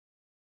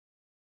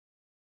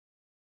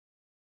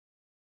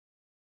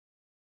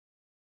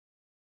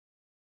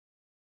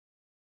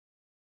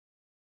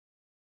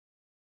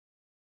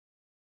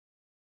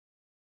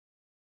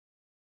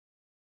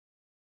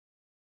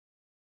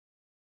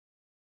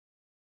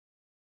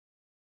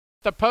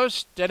the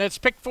post, and it's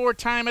pick 4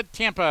 time at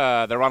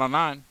Tampa. They're on a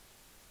 9.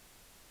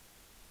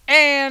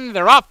 And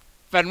they're off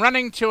and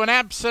running to an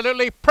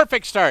absolutely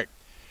perfect start.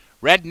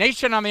 Red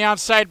Nation on the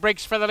outside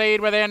breaks for the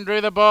lead with Andrew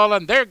the Bull,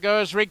 and there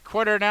goes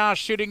Recorder now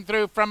shooting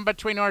through from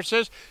between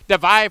horses.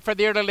 Divide for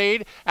the early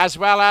lead, as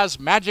well as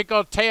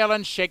Magical Tail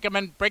and Shake 'em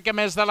and Break 'em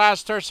is the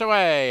last horse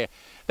away.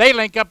 They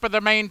link up with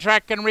the main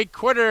track, and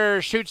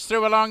Recorder shoots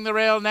through along the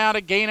rail now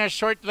to gain a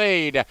short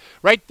lead.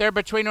 Right there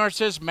between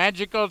horses,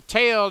 Magical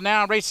Tail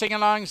now racing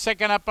along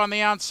second up on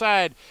the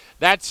outside.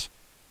 That's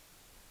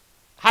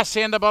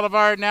Hacienda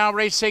Boulevard now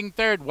racing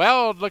third.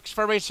 Weld looks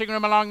for racing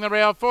room along the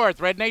rail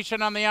fourth. Red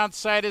Nation on the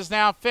outside is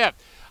now fifth.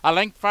 A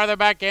length farther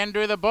back,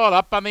 Andrew the Bull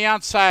up on the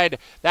outside.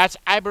 That's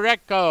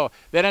Ibereco.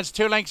 Then it's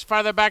 2 lengths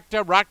farther back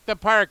to Rock the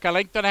Park. A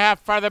length and a half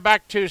farther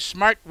back to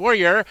Smart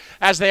Warrior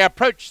as they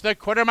approach the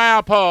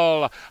quarter-mile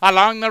pole.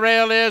 Along the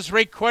rail is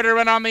Recorder,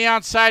 and on the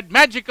outside,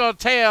 Magical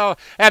Tail.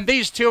 And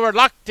these two are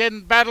locked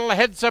in battle,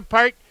 heads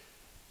apart,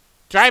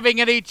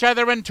 driving at each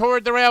other and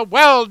toward the rail.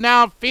 Weld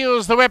now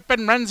feels the whip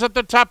and runs at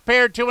the top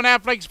pair,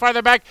 2.5 lengths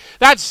farther back.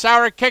 That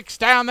Sour kicks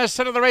down the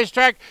center of the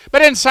racetrack,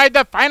 but inside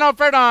the final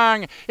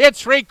furlong,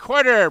 it's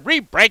Recorder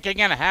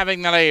re-breaking and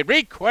having the lead.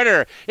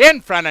 Recorder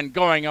in front and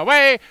going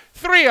away.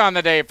 3 on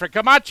the day for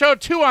Camacho,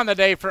 2 on the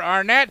day for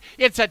Arnett.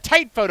 It's a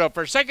tight photo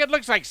for second.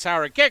 Looks like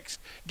Sour Kicks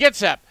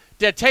gets up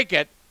to take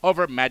it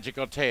over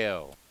Magical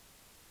Tail.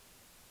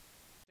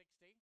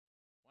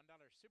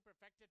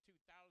 Superfecta,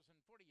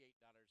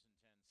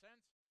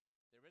 $2,048.10.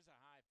 There is a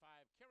high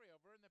 5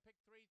 carryover in the pick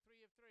 3, 3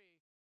 of 3,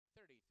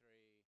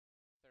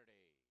 33-30.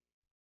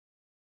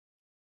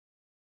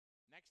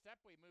 Next up,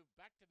 we move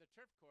back to the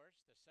turf course,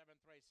 the 7th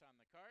race on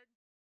the card.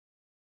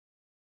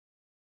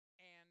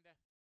 And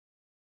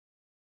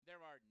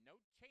there are no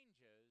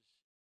changes